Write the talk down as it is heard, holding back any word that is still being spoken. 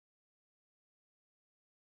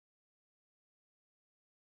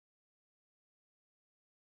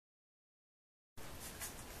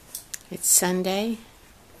It's Sunday,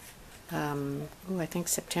 I think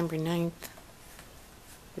September 9th,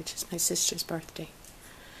 which is my sister's birthday.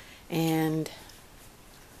 And,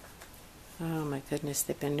 oh my goodness,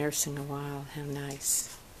 they've been nursing a while. How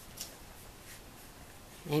nice.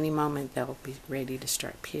 Any moment they'll be ready to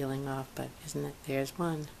start peeling off, but isn't it? There's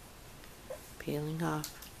one peeling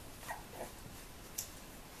off.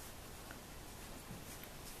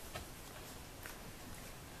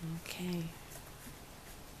 Okay.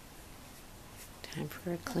 Time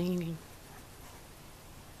for a cleaning.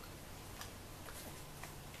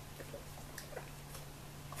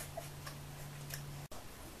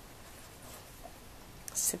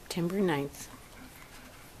 September 9th.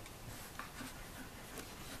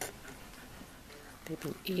 They've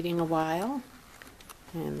been eating a while,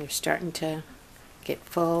 and they're starting to get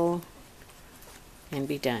full and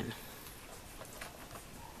be done.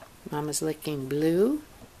 Mama's licking Blue,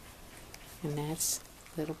 and that's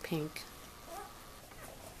little Pink.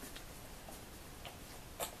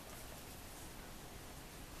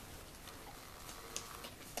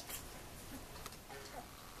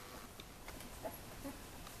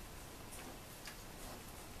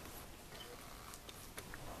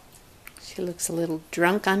 She looks a little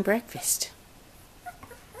drunk on breakfast.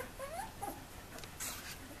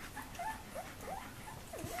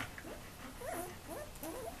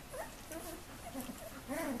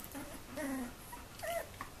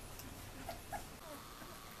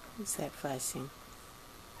 Who's that fussing?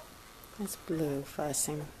 That's Blue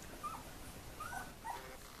fussing.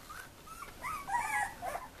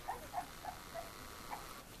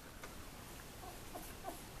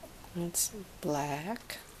 That's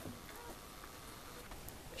Black.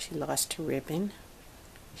 She lost her ribbon.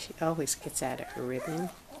 She always gets out of her ribbon.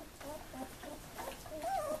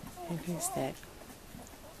 And who's that?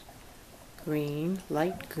 Green,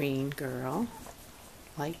 light green girl.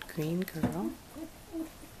 Light green girl.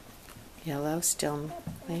 Yellow still,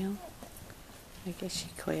 well, I guess she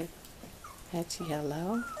quit. That's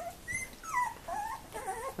Yellow.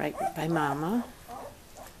 Right by Mama.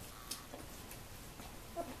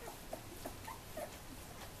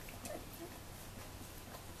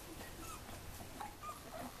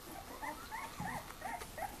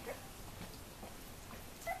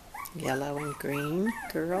 Yellow and green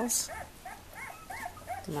girls.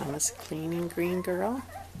 Mama's cleaning green girl.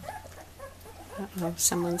 Uh-oh,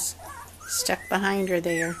 someone's stuck behind her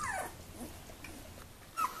there.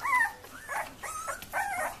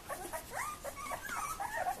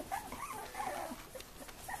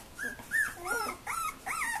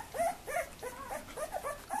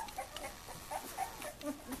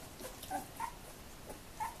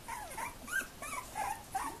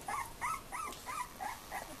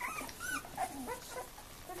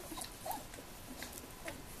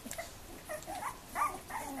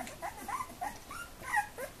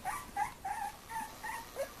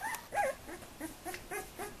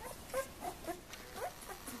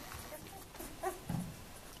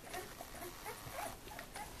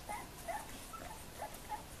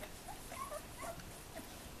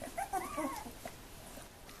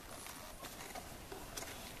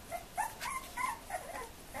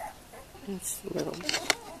 That's the little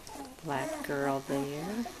black girl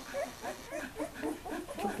there.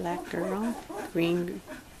 Little black girl. Green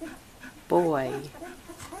boy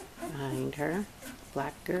behind her.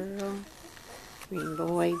 Black girl. Green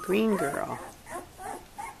boy. Green girl.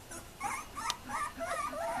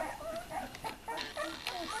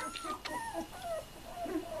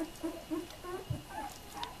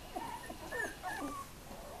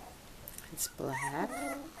 It's Black.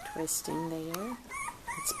 Twisting there.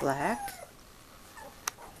 It's Black.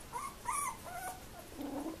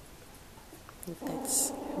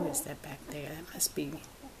 Who is that back there? That must be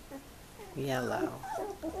Yellow.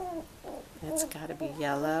 That's got to be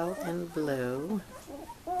Yellow and Blue.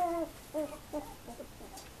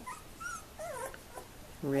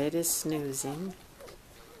 Red is snoozing.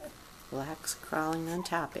 Black's crawling on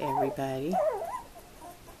top of everybody.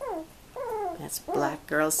 That's Black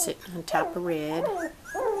girl sitting on top of Red,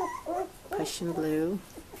 pushing Blue.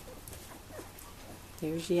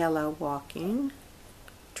 There's Yellow walking,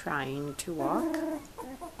 trying to walk.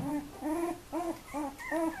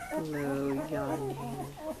 Blue yawning.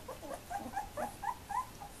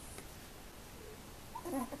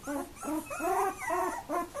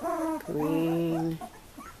 Green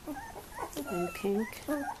and Pink.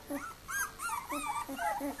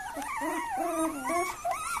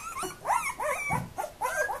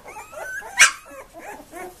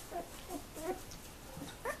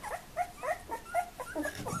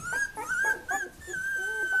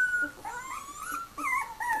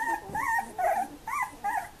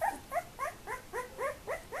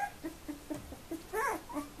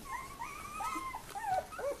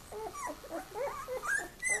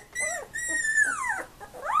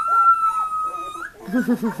 Hey,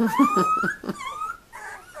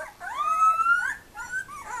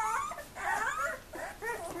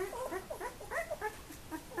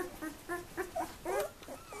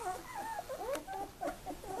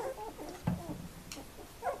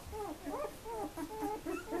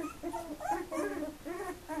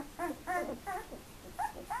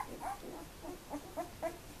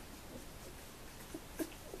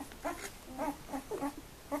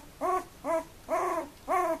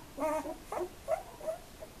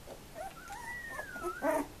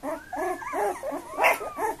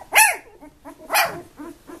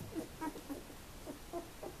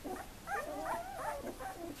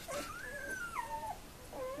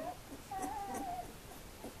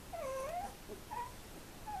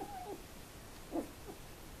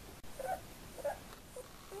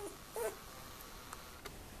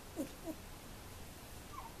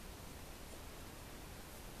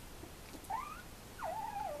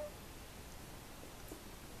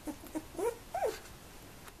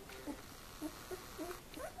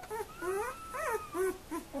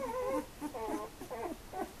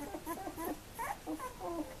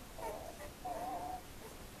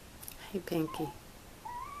 Pinky.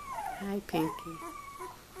 Hi, Pinky.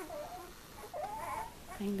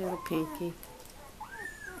 Hi, little Pinky.